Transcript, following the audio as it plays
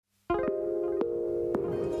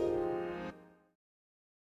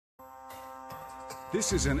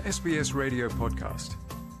This is an SBS radio podcast.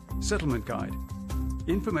 Settlement Guide.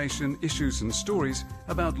 Information, issues and stories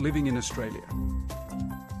about living in Australia.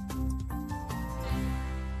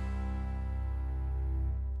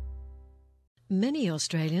 Many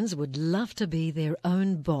Australians would love to be their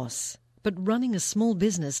own boss, but running a small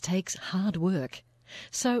business takes hard work.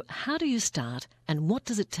 So how do you start, and what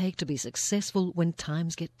does it take to be successful when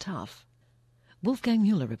times get tough? Wolfgang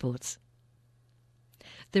Mueller reports.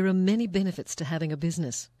 There are many benefits to having a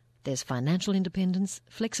business. There's financial independence,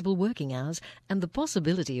 flexible working hours, and the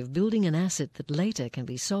possibility of building an asset that later can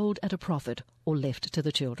be sold at a profit or left to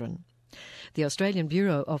the children. The Australian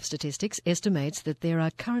Bureau of Statistics estimates that there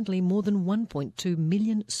are currently more than 1.2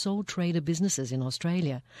 million sole trader businesses in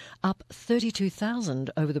Australia, up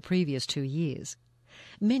 32,000 over the previous 2 years.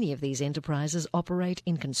 Many of these enterprises operate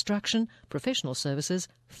in construction, professional services,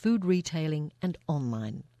 food retailing and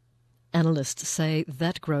online. Analysts say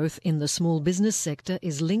that growth in the small business sector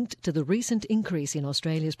is linked to the recent increase in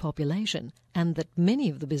Australia's population and that many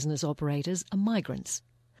of the business operators are migrants.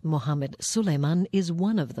 Mohamed Suleiman is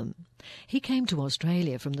one of them. He came to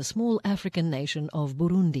Australia from the small African nation of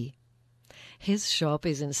Burundi. His shop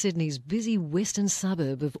is in Sydney's busy western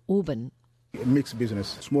suburb of Auburn. Mixed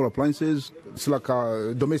business, small appliances, it's like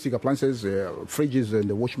domestic appliances, fridges and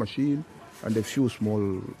the wash machine, and a few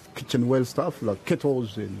small kitchenware stuff like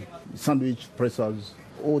kettles and sandwich pressers,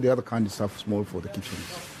 all the other kind of stuff small for the kitchen.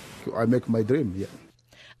 I make my dream, yeah.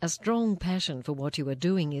 A strong passion for what you are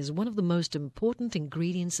doing is one of the most important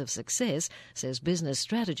ingredients of success, says business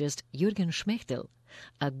strategist Jürgen Schmechtel.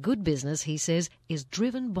 A good business, he says, is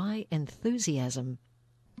driven by enthusiasm.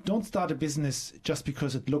 Don't start a business just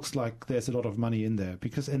because it looks like there's a lot of money in there,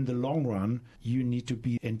 because in the long run, you need to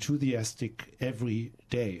be enthusiastic every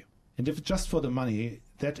day. And if it's just for the money,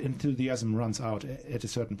 that enthusiasm runs out at a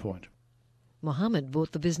certain point. Mohammed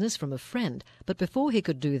bought the business from a friend, but before he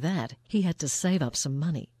could do that, he had to save up some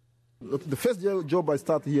money. The first job I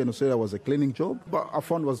started here in Australia was a cleaning job, but I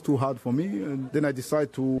found it was too hard for me. And then I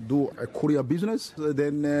decided to do a courier business.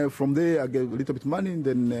 Then from there, I get a little bit of money, and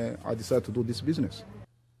then I decided to do this business.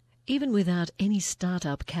 Even without any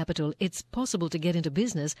start-up capital, it's possible to get into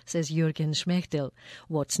business, says Jürgen Schmechtel.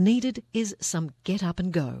 What's needed is some get up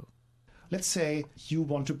and go. Let's say you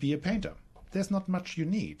want to be a painter. There's not much you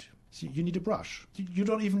need. You need a brush. You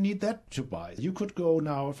don't even need that to buy. You could go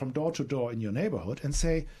now from door to door in your neighborhood and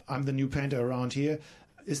say, I'm the new painter around here.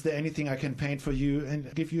 Is there anything I can paint for you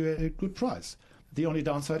and give you a good price? The only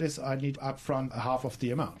downside is I need upfront half of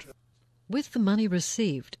the amount. With the money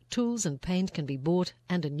received, tools and paint can be bought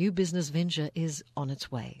and a new business venture is on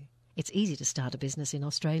its way. It's easy to start a business in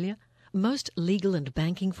Australia. Most legal and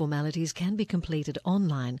banking formalities can be completed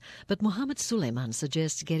online, but Mohamed Suleiman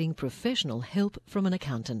suggests getting professional help from an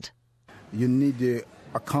accountant. You need the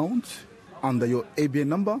account under your ABN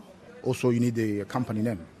number. Also, you need the company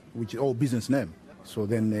name, which is all business name. So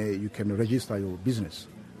then you can register your business.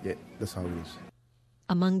 Yeah, that's how it is.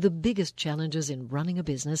 Among the biggest challenges in running a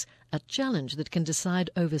business, a challenge that can decide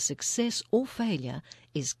over success or failure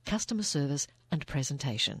is customer service and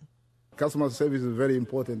presentation. Customer service is very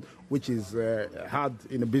important, which is hard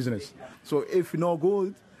in a business. So if you're not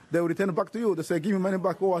good, they will return it back to you. They say, give me money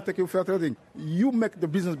back, or I'll take you fair trading. You make the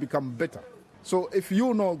business become better. So if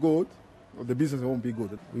you're not good, the business won't be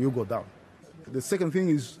good. You go down. The second thing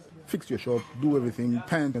is fix your shop, do everything,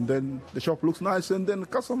 paint, and then the shop looks nice, and then the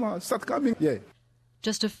customers start coming. Yeah.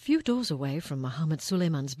 Just a few doors away from Mohamed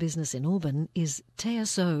Suleiman's business in Auburn is Thea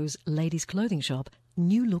So's ladies' clothing shop,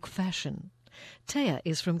 New Look Fashion. Thea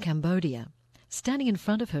is from Cambodia. Standing in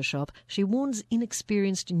front of her shop, she warns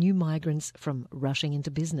inexperienced new migrants from rushing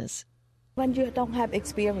into business. When you don't have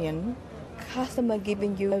experience, customer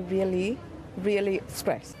giving you a really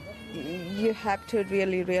stress. You have to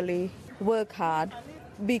really work hard,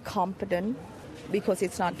 be confident, because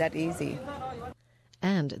it's not that easy.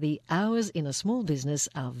 And the hours in a small business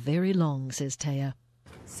are very long, says Thea.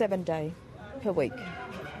 7 days per week.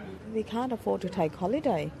 We can't afford to take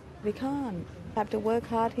holiday. We can't. Have to work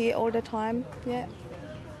hard here all the time. Yeah.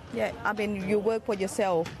 I mean, you work for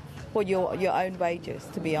yourself, for your own wages,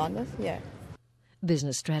 to be honest. Yeah.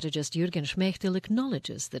 Business strategist Jürgen Schmechtel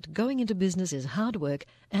acknowledges that going into business is hard work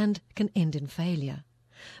and can end in failure.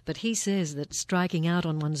 But he says that striking out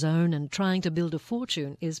on one's own and trying to build a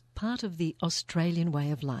fortune is part of the Australian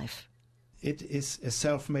way of life. It is a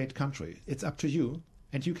self-made country. It's up to you.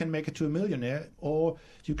 And you can make it to a millionaire, or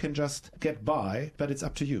you can just get by, but it's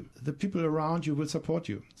up to you. The people around you will support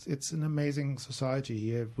you. It's an amazing society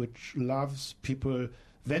here which loves people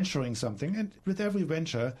venturing something, and with every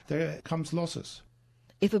venture there comes losses.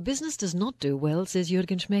 If a business does not do well, says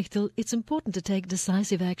Jürgen Schmechtel, it's important to take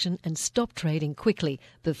decisive action and stop trading quickly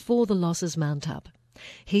before the losses mount up.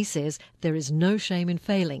 He says there is no shame in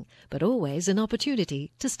failing, but always an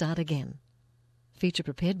opportunity to start again. Feature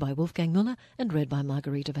prepared by Wolfgang Müller and read by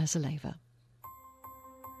Margarita Vasileva.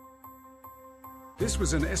 This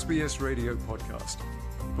was an SBS Radio podcast.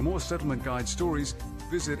 For more Settlement Guide stories,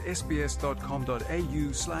 visit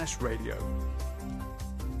sbs.com.au/radio.